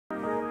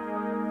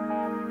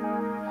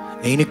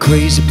Ain't it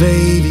crazy,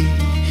 baby?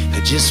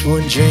 Just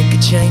one drink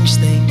could change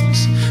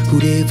things.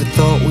 Who'd ever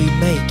thought we'd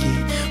make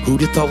it? Who'd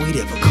have thought we'd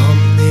ever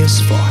come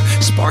this far?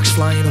 Sparks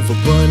flying over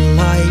Bud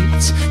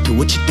Lights. Do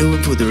what you're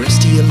doing for the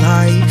rest of your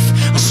life.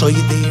 I saw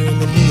you there in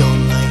the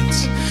neon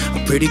lights.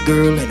 A pretty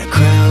girl in a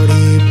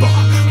crowded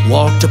bar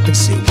walked up and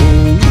said,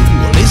 "Whoa,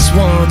 well, this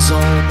one's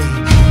on me."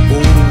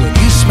 Oh, and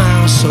you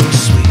smile so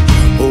sweet.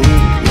 Oh,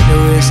 and the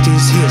rest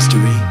is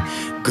history.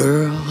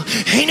 Girl,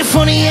 ain't it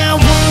funny how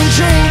one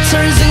drink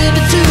turns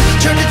into two,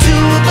 turn the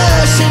two of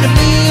us into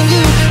me and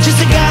you?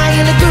 Just a guy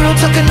and a girl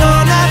talking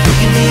all night,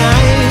 breaking the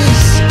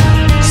ice,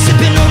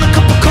 sipping on a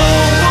couple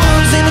cold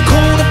ones in a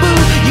corner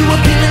booth. You were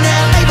peeling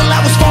that label,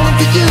 I was falling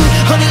for you.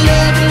 Honey,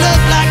 love and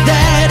love like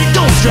that, it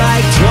don't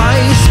strike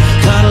twice.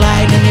 Caught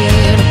lightning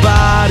in a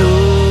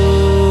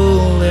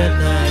bottle at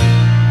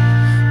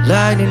night,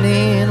 lightning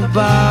in a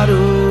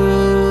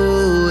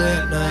bottle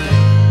at night.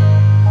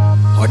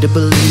 Hard to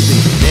believe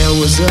it, there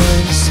was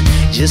us,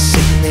 just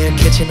sitting there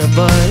catching a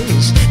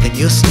buzz. Then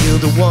you're still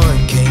the one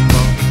came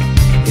on.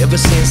 Ever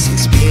since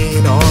it's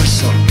been our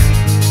song.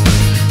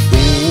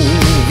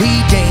 Oh, we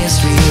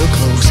danced real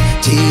close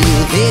till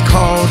they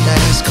called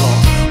last call.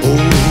 Oh,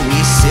 we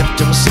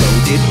sipped them slow,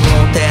 didn't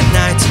want that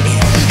night to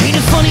end.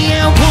 Ain't it funny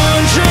how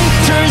one drink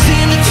turns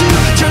into two,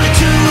 turn the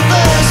two of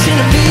us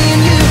into me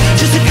and you?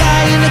 Just a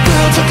guy and a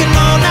girl talking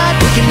all night,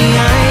 breaking the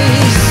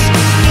ice,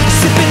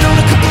 sipping on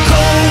a couple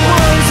cold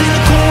ones in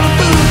the corner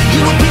booth. You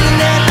were peeling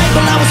that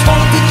label, I was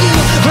falling for you.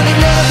 Honey,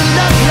 love and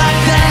love like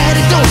that,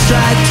 it don't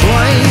strike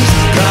twice.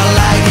 Got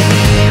lightning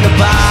in a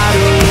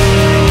bottle,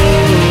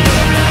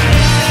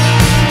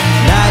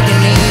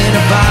 lightning in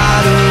a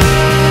bottle.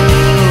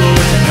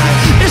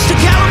 Mr.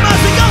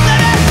 Calamari, go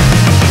let it.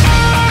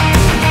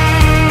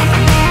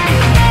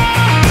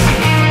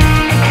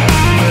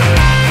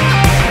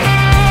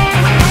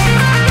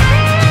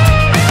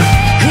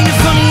 Ain't it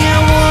funny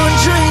how one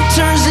drink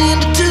turns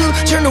into two,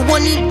 turn the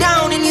one you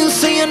down and you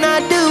saying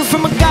I do.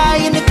 From a guy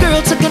and a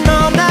girl talking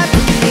all night,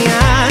 breaking the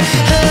ice.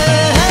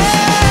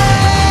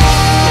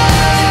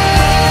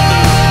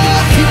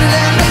 Feeling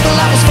that label,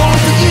 I was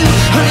falling for you.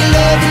 Honey,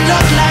 love and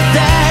love like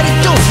that, it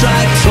don't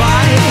strike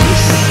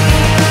twice.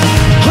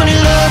 Honey,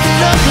 love and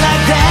love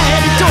like that,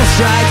 it don't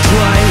strike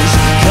twice.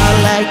 Got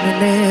lightning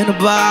in a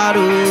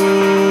bottle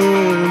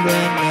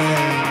that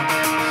night,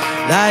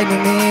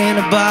 lightning in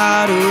a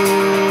bottle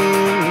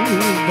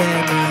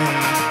that night.